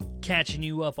catching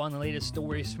you up on the latest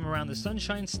stories from around the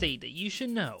Sunshine State that you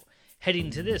should know, heading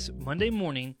to this Monday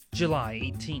morning, July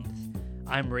 18th.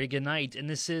 I'm Reagan Knight, and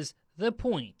this is The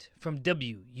Point from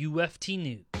WUFT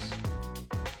News.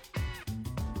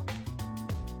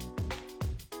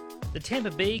 The Tampa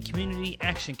Bay Community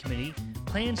Action Committee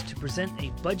plans to present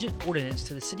a budget ordinance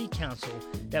to the City Council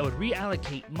that would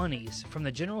reallocate monies from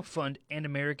the General Fund and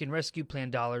American Rescue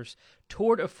Plan dollars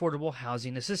toward affordable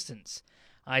housing assistance.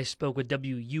 I spoke with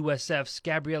WUSF's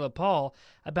Gabriella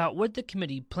about what the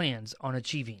committee plans on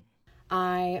achieving.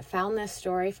 I found this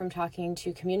story from talking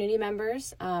to community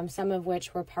members, some of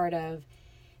which were part of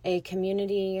a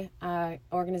community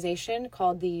organization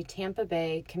called the Tampa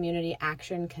Bay Community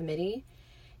Action Committee.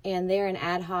 And they're an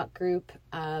ad hoc group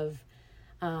of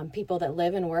people that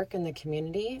live and work in the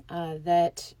community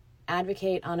that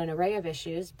advocate on an array of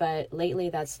issues, but lately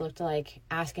that's looked like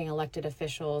asking elected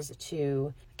officials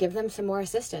to give them some more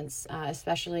assistance,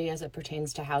 especially as it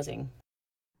pertains to housing.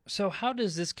 So how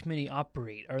does this committee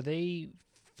operate? Are they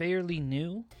fairly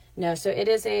new? No, so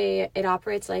it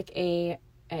operates like a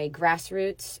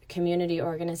grassroots community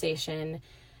organization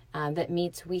that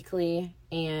meets weekly,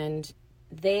 and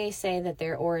they say that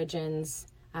their origins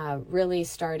really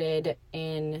started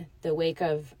in the wake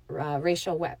of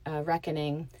racial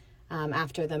reckoning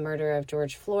after the murder of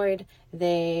George Floyd.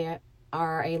 They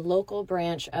are a local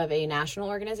branch of a national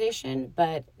organization,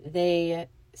 but they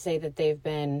say that they've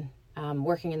been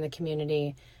working in the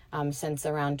community since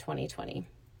around 2020.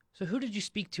 So who did you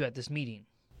speak to at this meeting?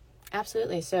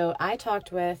 Absolutely. So I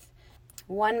talked with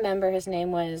one member. His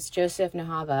name was Joseph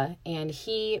Nahava, and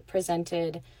he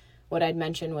presented what I'd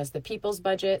mentioned was the people's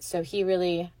budget. So he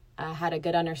really had a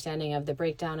good understanding of the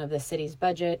breakdown of the city's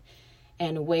budget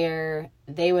and where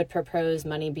they would propose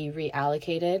money be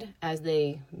reallocated as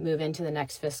they move into the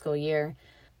next fiscal year.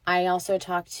 I also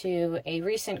talked to a few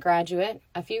recent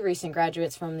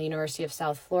graduates from the University of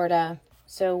South Florida.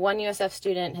 So one USF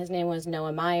student, his name was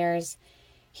Noah Myers.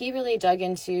 He really dug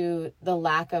into the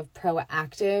lack of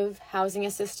proactive housing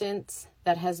assistance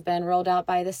that has been rolled out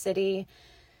by the city.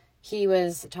 He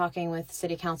was talking with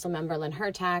City Council member Lynn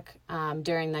Hertak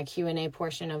during the Q&A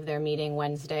portion of their meeting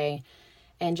Wednesday,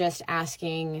 and just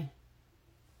asking,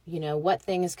 what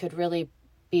things could really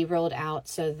be rolled out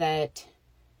so that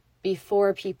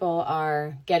before people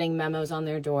are getting memos on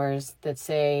their doors that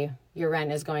say your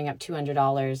rent is going up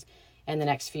 $200 in the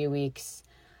next few weeks,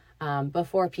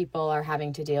 before people are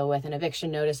having to deal with an eviction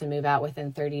notice and move out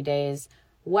within 30 days,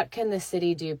 what can the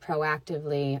city do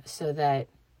proactively so that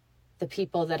the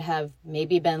people that have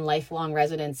maybe been lifelong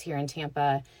residents here in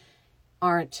Tampa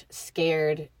aren't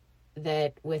scared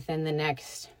that within the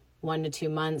next 1 to 2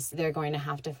 months, they're going to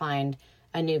have to find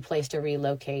a new place to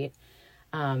relocate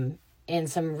in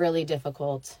some really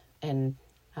difficult and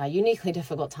uniquely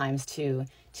difficult times to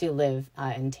live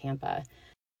in Tampa.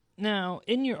 Now,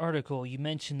 in your article, you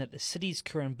mentioned that the city's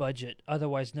current budget,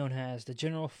 otherwise known as the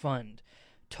General Fund,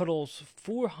 totals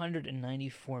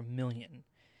 $494 million.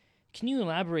 Can you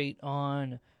elaborate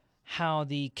on how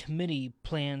the committee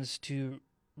plans to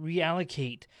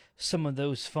reallocate some of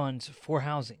those funds for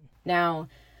housing? Now,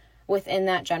 within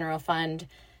that general fund,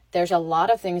 there's a lot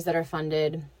of things that are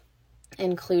funded,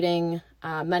 including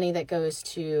money that goes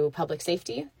to public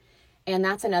safety. And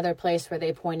that's another place where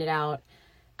they pointed out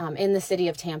in the city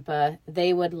of Tampa,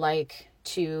 they would like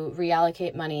to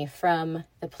reallocate money from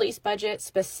the police budget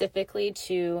specifically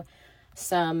to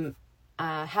some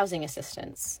housing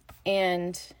assistance.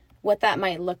 And what that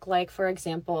might look like, for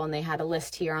example, and they had a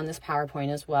list here on this PowerPoint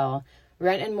as well: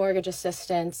 rent and mortgage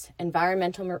assistance,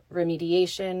 environmental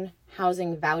remediation,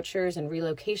 housing vouchers and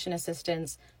relocation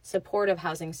assistance, supportive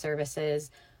housing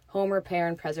services, home repair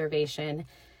and preservation,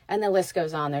 and the list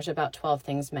goes on. There's about 12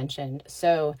 things mentioned.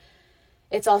 So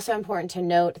it's also important to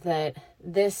note that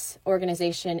this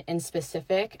organization in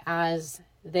specific, as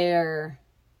their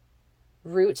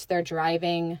roots, their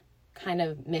driving kind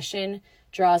of mission,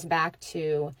 draws back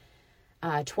to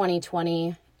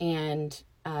 2020 and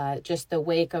just the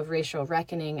wake of racial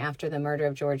reckoning after the murder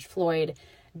of George Floyd.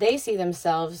 They see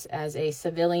themselves as a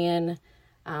civilian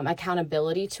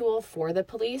accountability tool for the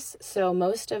police. So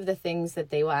most of the things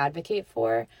that they will advocate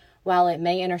for, while it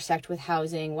may intersect with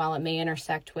housing, while it may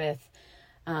intersect with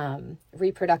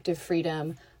reproductive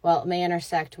freedom, while it may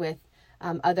intersect with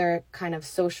other kind of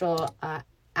social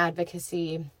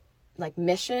advocacy like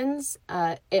missions,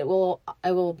 it will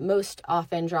most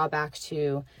often draw back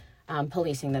to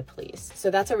policing the police.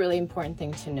 So that's a really important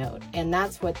thing to note. And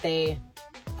that's what they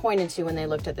pointed to when they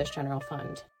looked at this general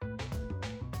fund.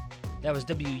 That was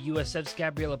WUSF's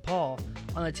Gabriella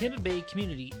on the Tampa Bay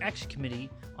Community Action Committee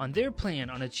on their plan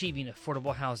on achieving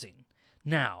affordable housing.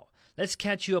 Now, let's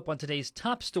catch you up on today's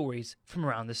top stories from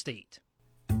around the state.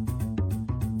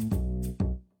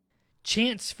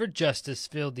 Chants for justice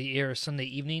filled the air Sunday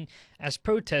evening as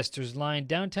protesters lined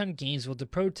downtown Gainesville to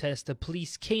protest the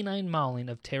police K-9 mauling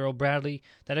of Terrell Bradley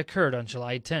that occurred on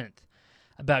July 10th.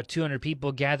 About 200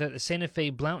 people gathered at the Santa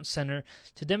Fe Blount Center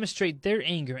to demonstrate their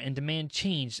anger and demand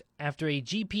change after a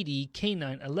GPD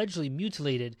K-9 allegedly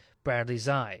mutilated Bradley's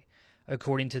eye.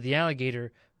 According to the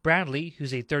Alligator, Bradley,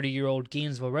 who's a 30-year-old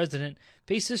Gainesville resident,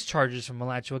 faces charges from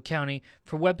Alachua County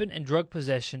for weapon and drug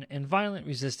possession and violent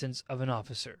resistance of an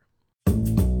officer.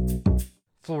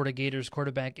 Florida Gators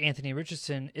quarterback Anthony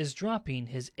Richardson is dropping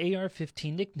his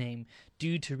AR-15 nickname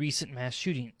due to recent mass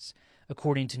shootings.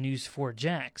 According to News 4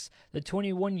 Jax, the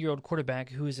 21-year-old quarterback,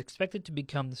 who is expected to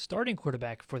become the starting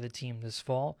quarterback for the team this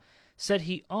fall, said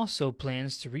he also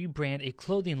plans to rebrand a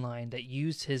clothing line that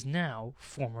used his now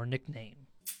former nickname.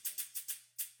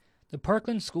 The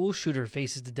Parkland school shooter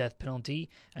faces the death penalty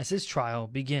as his trial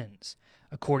begins.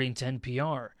 According to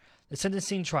NPR, the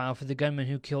sentencing trial for the gunman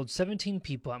who killed 17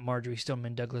 people at Marjory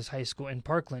Stoneman Douglas High School in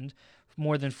Parkland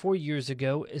more than 4 years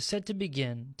ago is set to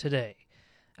begin today.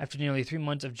 After nearly 3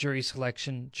 months of jury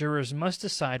selection, jurors must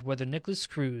decide whether Nicholas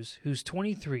Cruz, who's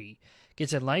 23,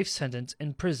 gets a life sentence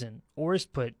in prison or is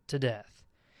put to death.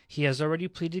 He has already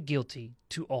pleaded guilty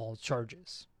to all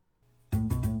charges.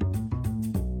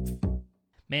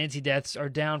 Manatee deaths are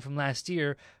down from last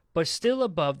year, but still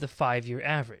above the 5-year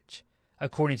average.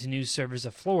 According to News Service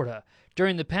of Florida,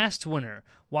 during the past winter,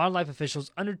 wildlife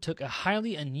officials undertook a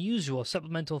highly unusual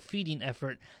supplemental feeding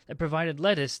effort that provided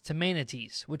lettuce to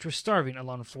manatees, which were starving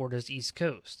along Florida's east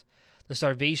coast. The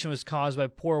starvation was caused by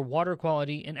poor water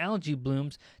quality and algae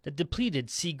blooms that depleted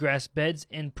seagrass beds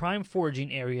and prime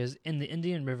foraging areas in the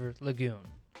Indian River Lagoon.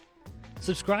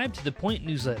 Subscribe to the Point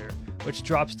newsletter, which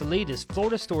drops the latest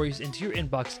Florida stories into your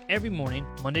inbox every morning,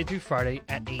 Monday through Friday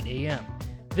at 8 a.m.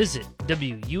 Visit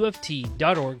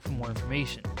WUFT.org for more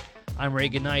information. I'm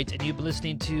Reagan Knight, and you've been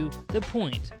listening to The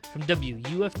Point from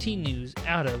WUFT News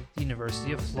out of the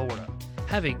University of Florida.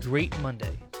 Have a great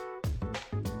Monday.